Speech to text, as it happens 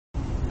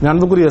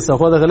அன்புக்குரிய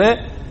சகோதரர்களே,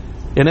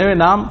 எனவே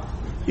நாம்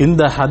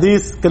இந்த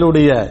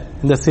ஹதீஸ்களுடைய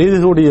இந்த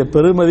செய்திகளுடைய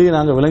பெருமதியை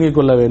நாங்கள் விளங்கிக்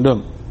கொள்ள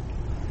வேண்டும்.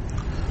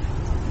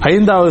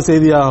 5வது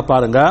செய்தியாக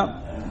பாருங்க,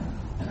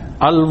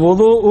 அல்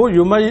வுதுஉ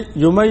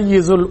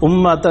யுமையிசுல்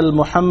உம்மத்தல்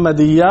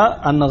முஹம்மதிய்யா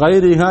அன்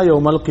கைரிஹா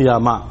யௌமல்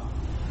கியாமா.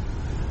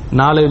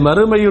 நாளை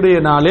மறுமையுடைய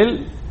நாளில்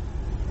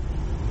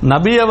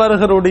நபி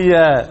அவர்களுடைய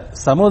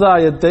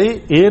சமுதாயத்தை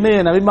ஏனைய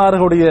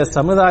நபிமார்களுடைய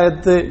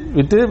சமுதாயத்தை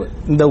விட்டு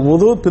இந்த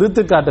வுது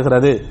பிரித்து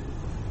காட்டுகிறது.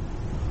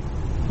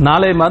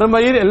 நாளை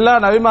மறுமையில் எல்லா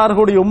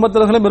நபிமார்களுடைய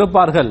உம்மத்தர்களும்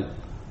இருப்பார்கள்.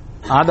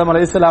 ஆதம்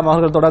அலைஹிஸ்ஸலாம்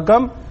அவர்கள்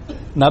தொடக்கம்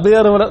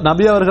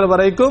நபி அவர்கள்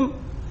வரைக்கும்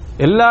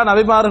எல்லா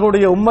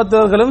நபிமார்களுடைய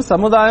உம்மத்தர்களும்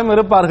சமுதாயம்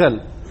இருப்பார்கள்.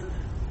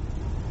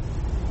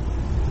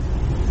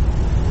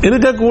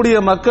 இருக்கக்கூடிய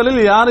மக்களில்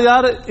யார்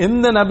யார்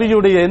எந்த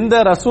நபியுடைய எந்த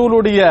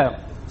ரசூலுடைய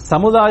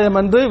சமுதாயம்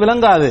என்று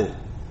விளங்காது.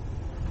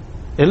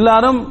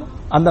 எல்லாரும்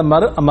அந்த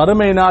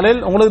மறுமை நாளில்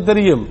உங்களுக்கு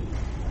தெரியும்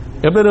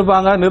எப்படி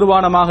இருப்பாங்க.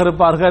 நிர்வாணமாக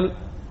இருப்பார்கள்,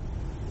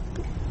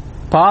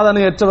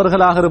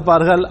 பாதனையற்றவர்களாக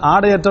இருப்பார்கள்,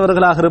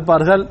 ஆடையற்றவர்களாக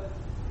இருப்பார்கள்.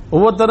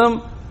 ஒவ்வொருத்தரும்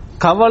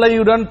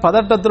கவலையுடன்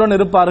பதட்டத்துடன்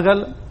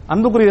இருப்பார்கள்.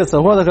 அன்புக்குரிய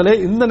சகோதரர்களே,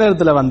 இந்த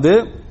நேரத்தில்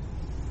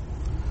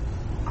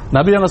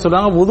நபி அவங்க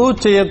சொல்றாங்க, வுது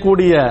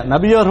செய்யக்கூடிய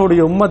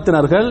நபியர்களுடைய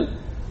உம்மத்தினர்கள்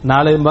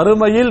நாளை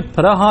மறுமையில்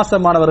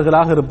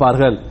பிரகாசமானவர்களாக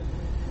இருப்பார்கள்.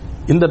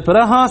 இந்த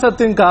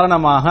பிரகாசத்தின்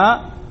காரணமாக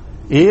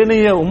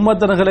ஏனைய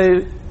உம்மத்தினர்களை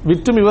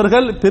விற்றும்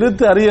இவர்கள்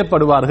பிரித்து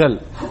அறியப்படுவார்கள்.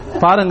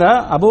 பாருங்க,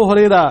 அபூ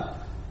ஹுரைரா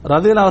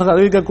ரலியல்லாஹு அவர்கள்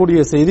அறிவிக்கக்கூடிய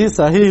செய்தி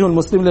சஹீஹுல்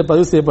முஸ்லிமில்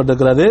பதிவு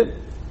செய்யப்பட்டிருக்கிறது.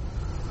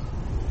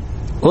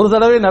 ஒரு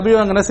தடவை நபி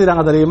அவங்க என்ன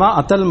செய்யறாங்க தெரியுமா?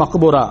 அத்தல்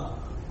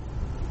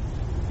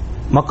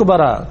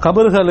மக்பரா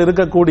கபர்கள்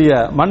இருக்கக்கூடிய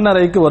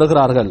மண்ணறைக்கு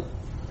வருகிறார்கள்.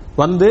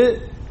 வந்து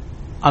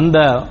அந்த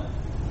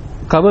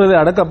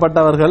கபரில்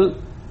அடக்கப்பட்டவர்கள்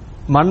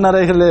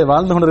மண்ணறைகளிலே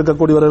வாழ்ந்து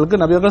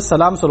கொண்டிருக்கக்கூடியவர்களுக்கு நபியர்கள்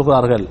சலாம்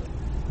சொல்கிறார்கள்.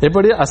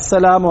 எப்படி?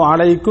 அஸ்ஸலாமு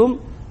அலைக்கும்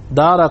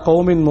தார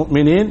கௌமின்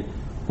முஃமினீன்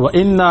வ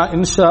இன்னா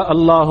இன்ஷா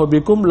அல்லாஹு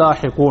பிக்கும்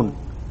லாஹிகூன்.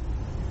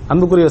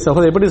 அன்புக்குரிய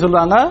சகோதரர், எப்படி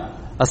சொல்றாங்க?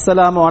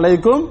 அஸ்ஸலாமு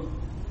அலைக்கும்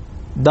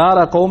தார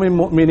கௌமின்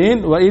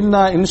முஃமினீன் வ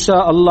இன்னா இன்ஷா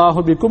அல்லாஹு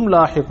பிக்கும்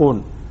லாஹிகூன்.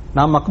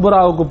 நாம்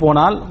மக்பராவுக்கு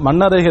போனால்,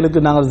 மன்னரைகளுக்கு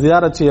நாங்கள்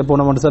ஜியாரத் செய்ய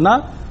போனோம்னு சொன்னா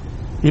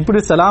இப்படி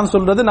சலாம்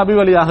சொல்றது நபி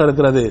வழியாக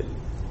இருக்கிறது.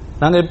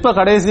 நாங்க எப்ப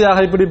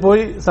கடைசியாக இப்படி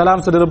போய்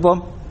சலாம் சொல்லிருப்போம்?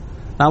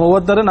 நாம்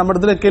ஒவ்வொருத்தரும் நம்ம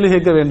இடத்துல கேள்வி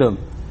கேட்க வேண்டும்.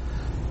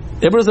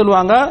 எப்படி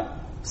சொல்லுவாங்க?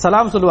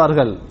 சலாம்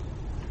சொல்லுவார்கள்.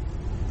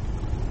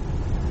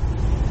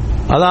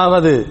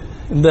 அதாவது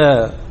இந்த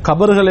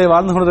கபர்களை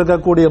வாழ்ந்து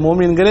கொண்டிருக்கக்கூடிய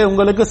மோமீன்களே,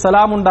 உங்களுக்கு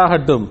சலாம்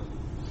உண்டாகட்டும்.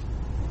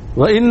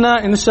 வ இன்னா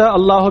இன்ஷா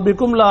அல்லாஹு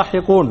பிக்கும்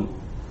லாஹிகூன்.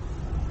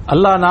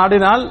 அல்லாஹ்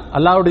நாடினால்,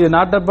 அல்லாஹ்வுடைய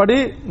நாட்டப்படி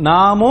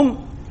நாமும்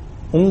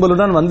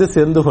உங்களுடன் வந்து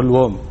சேர்ந்து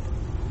கொள்வோம்.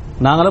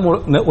 நாங்களும்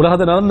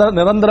உலகத்தை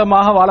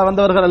நிரந்தரமாக வாழ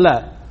வந்தவர்கள் அல்ல.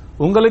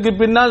 உங்களுக்கு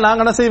பின்னால்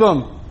நாங்கள் என்ன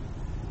செய்வோம்?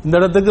 இந்த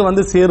இடத்துக்கு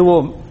வந்து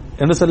சேருவோம்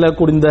என்று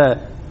சொல்லக்கூடிய இந்த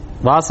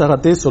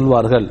வாசகத்தை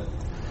சொல்வார்கள்.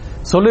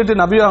 சொல்லிட்டு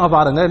நபி அவங்க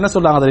பாருங்க என்ன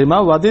சொல்றாங்க தெரியுமா?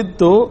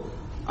 வதித்து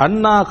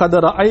அன்னா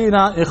கதர்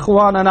ஐனா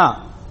இஹ்வானனா.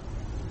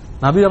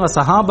 நபி அவங்க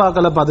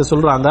சஹாபாக்களை பார்த்து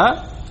சொல்றாங்க,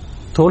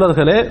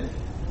 தோழர்களே,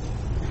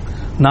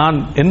 நான்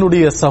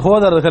என்னுடைய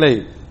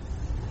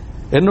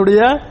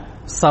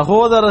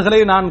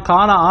சகோதரர்களை நான்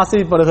காண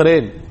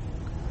ஆசைப்படுகிறேன்,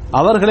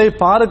 அவர்களை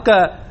பார்க்க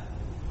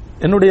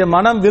என்னுடைய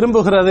மனம்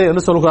விரும்புகிறது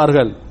என்று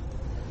சொல்கிறார்கள்.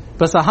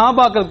 இப்ப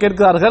சஹாபாக்கள்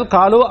கேட்கிறார்கள்,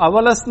 காலு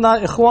அவலஸ்னா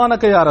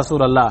இஹ்வானக யா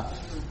ரசூலல்லாஹ்,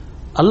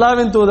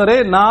 அல்லாஹ்வின் தூதரே,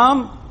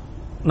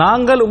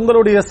 நாங்கள்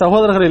உங்களுடைய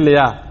சகோதரர்கள்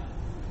இல்லையா?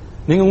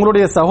 நீங்க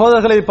உங்களுடைய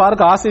சகோதரர்களை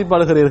பார்க்க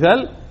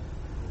ஆசைப்படுகிறீர்கள்,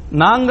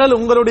 நாங்கள்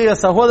உங்களுடைய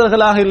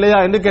சகோதரர்களாக இல்லையா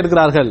என்று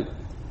கேட்கிறார்கள்.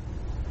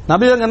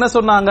 நபி அவங்க என்ன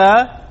சொன்னாங்க?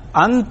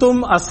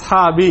 அன்தும்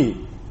அஸ்ஹாபி,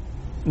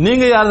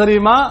 நீங்க யார்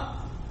தெரியுமா?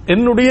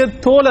 என்னுடைய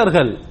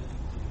தோழர்கள்.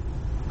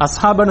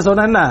 அஸ்ஹாப்னு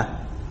சொன்ன என்ன?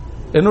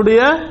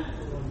 என்னுடைய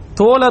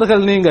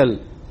தோழர்கள் நீங்கள்.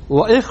 வ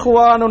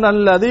இஹ்வானுன்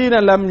அல்லதீன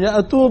லம்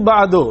யஅது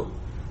பஅது,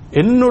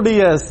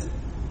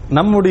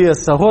 நம்முடைய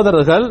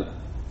சகோதரர்கள்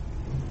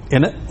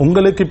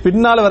உங்களுக்கு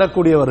பின்னால்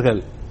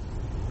வரக்கூடியவர்கள்,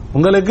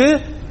 உங்களுக்கு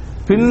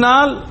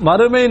பின்னால்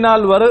மறுமை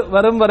நாள்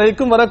வரும்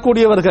வரைக்கும்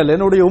வரக்கூடியவர்கள்,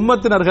 என்னுடைய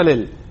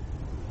உம்மத்தினர்களில்.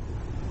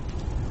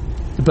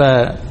 இப்ப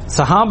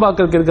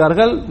சஹாபாக்கள்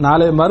கேட்கிறார்கள்,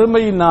 நாளை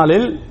மறுமையின்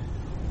நாளில்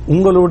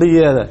உங்களுடைய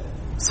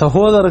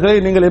சகோதரர்களை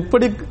நீங்கள்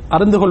எப்படி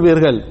அறிந்து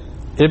கொள்வீர்கள்?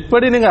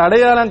 எப்படி நீங்கள்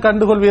அடையாளம்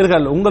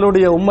கண்டுகொள்வீர்கள்?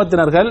 உங்களுடைய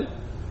உம்மத்தினர்கள்,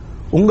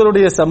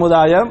 உங்களுடைய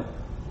சமுதாயம்,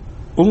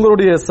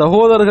 உங்களுடைய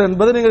சகோதரர்கள்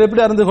என்பதை நீங்கள்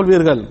எப்படி அறிந்து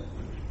கொள்வீர்கள்?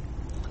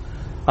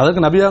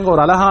 அதற்கு நபியாங்க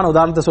ஒரு அழகான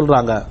உதாரணத்தை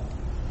சொல்றாங்க.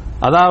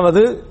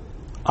 அதாவது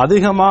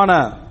அதிகமான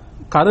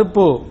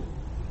கருப்பு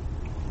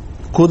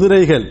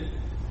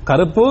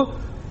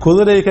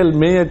குதிரைகள்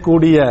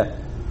மேயக்கூடிய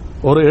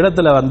ஒரு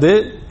இடத்துல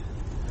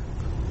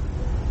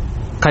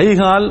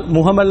கைகால்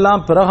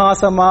முகமெல்லாம்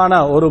பிரகாசமான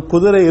ஒரு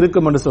குதிரை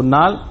இருக்கும் என்று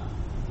சொன்னால்,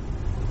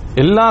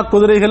 எல்லா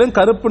குதிரைகளும்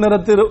கருப்பு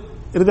நிறத்தில்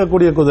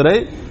இருக்கக்கூடிய குதிரை,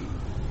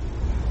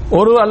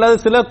 ஒரு அல்லது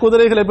சில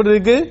குதிரைகள் எப்படி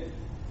இருக்கு?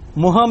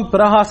 முகம்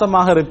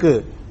பிரகாசமாக இருக்கு,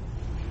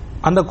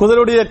 அந்த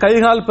குதிரையுடைய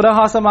கைகால்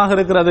பிரகாசமாக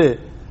இருக்கிறது.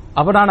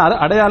 அப்ப நான்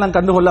அடையாளம்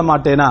கண்டுகொள்ள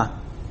மாட்டேனா?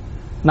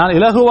 நான்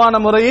இலகுவான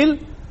முறையில்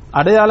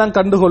அடையாளம்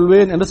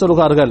கண்டுகொள்வேன் என்று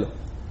சொல்கிறார்கள்.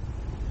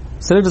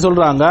 சொல்லிட்டு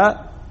சொல்றாங்க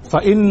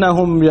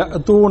فَإِنَّهُمْ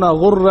يَأْتُونَ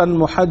غُرًّا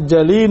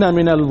مُحَجَّلِينَ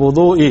مِنَ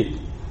الْوُضُوءِ.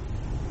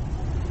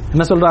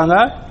 என்ன சொல்றாங்க?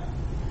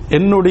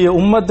 என்னுடைய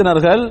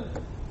உம்மத்தினர்கள்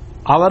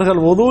அவர்கள்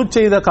வுது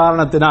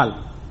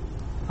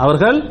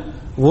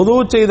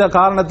செய்த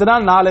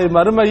காரணத்தினால் நாளை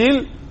மறுமையில்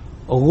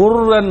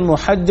குர்ரன்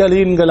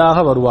முஹஜ்ஜலீன்களாக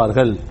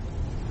வருவார்கள்.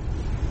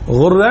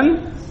 குர்ரன்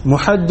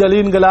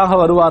முஹஜ்ஜலீன்களாக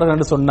வருவார்கள்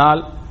என்று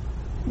சொன்னால்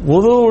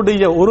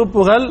வுதுவுடைய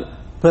உறுப்புகள்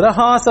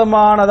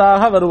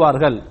பிரகாசமானதாக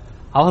வருவார்கள்.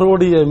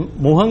 அவர்களுடைய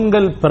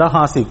முகங்கள்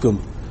பிரகாசிக்கும்,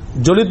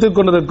 ஜொலித்துக்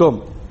கொண்டிருக்கும்.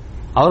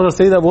 அவர்கள்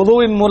செய்த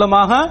வுதுவின்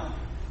மூலமாக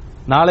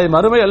நாளை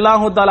மறுமை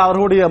அல்லாஹ் தஆலா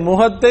அவர்களுடைய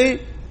முகத்தை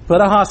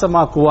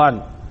பிரகாசமாக்குவான்.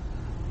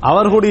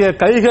 அவர்களுடைய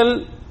கைகள்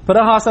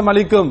பிரகாசம்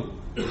அளிக்கும்,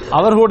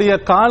 அவர்களுடைய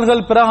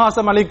கால்கள்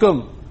பிரகாசம் அளிக்கும்,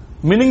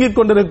 மினுங்கிக்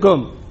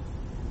கொண்டிருக்கும்.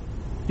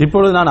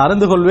 இப்பொழுது நான்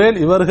அறிந்து கொள்வேன்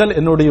இவர்கள்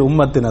என்னுடைய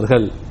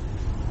உம்மத்தினர்கள்.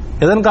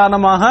 இதன்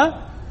காரணமாக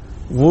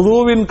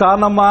வுதுவின்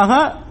காரணமாக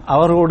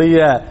அவர்களுடைய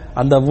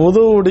அந்த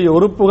வுதுவுடைய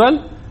உறுப்புகள்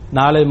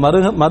நாளை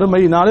மறுமை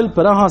நாளில்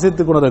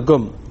பிரகாசித்துக்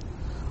கொண்டிருக்கும்.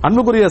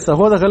 அன்புக்குரிய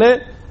சகோதரர்களே,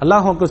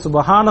 அல்லாஹ்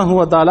சுப்ஹானஹு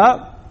வ தஆலா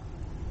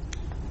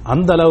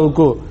அந்த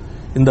அளவுக்கு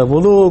இந்த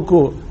வுதுவுக்கு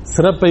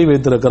சிறப்பை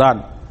வைத்திருக்கிறான்.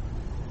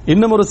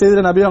 இன்னும் ஒரு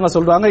செய்தியில நபி அவங்க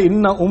சொல்றாங்க,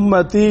 இன்ன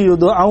உம்மதி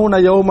யுதுஅவுன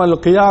யௌமல்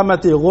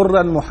கியாமத்தி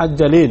குர்ரன்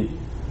முஹஜ்ஜலீன்.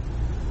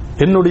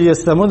 என்னுடைய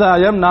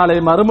சமுதாயம் நாளை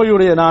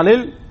மறுமையுடைய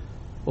நாளில்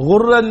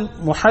குர்ரன்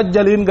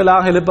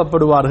முஹஜ்ஜலீன்களாக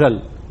எழுப்பப்படுவார்கள்.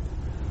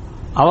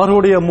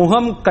 அவர்களுடைய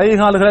முகம்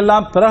கைகால்கள்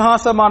எல்லாம்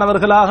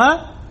பிரகாசமானவர்களாக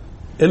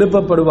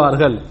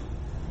எழுப்பப்படுவார்கள்.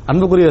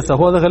 அன்புக்குரிய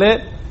சகோதரர்களே,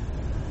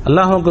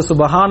 அல்லாஹ்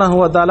சுப்ஹானஹு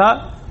வ தஆலா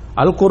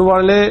அல்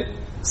குர்ஆனிலே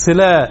சில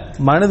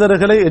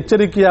மனிதர்களை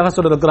எச்சரிக்கையாக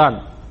சொல்லியிருக்கிறான்.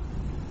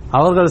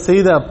 அவர்கள்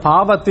செய்த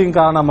பாவத்தின்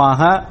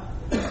காரணமாக,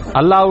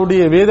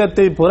 அல்லாஹ்வுடைய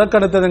வேதத்தை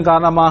புறக்கணித்ததன்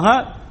காரணமாக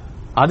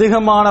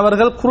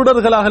அதிகமானவர்கள்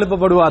குருடர்களாக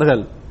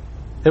எழுப்பப்படுவார்கள்.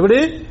 எப்படி?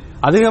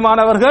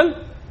 அதிகமானவர்கள்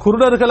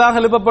குருடர்களாக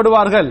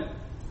எழுப்பப்படுவார்கள்.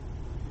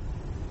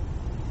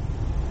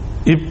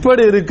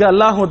 இப்படி இருக்க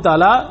அல்லாஹ்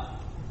தஆலா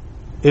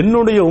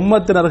என்னுடைய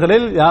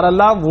உம்மத்தினர்களில்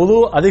யாரெல்லாம்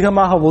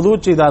அதிகமாக வுது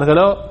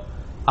செய்தார்களோ,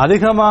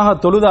 அதிகமாக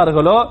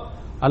தொழுதார்களோ,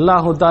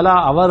 அல்லாஹ் தஆலா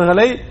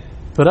அவர்களை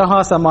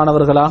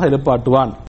பிரகாசமானவர்களாக எழுப்பாட்டுவான்.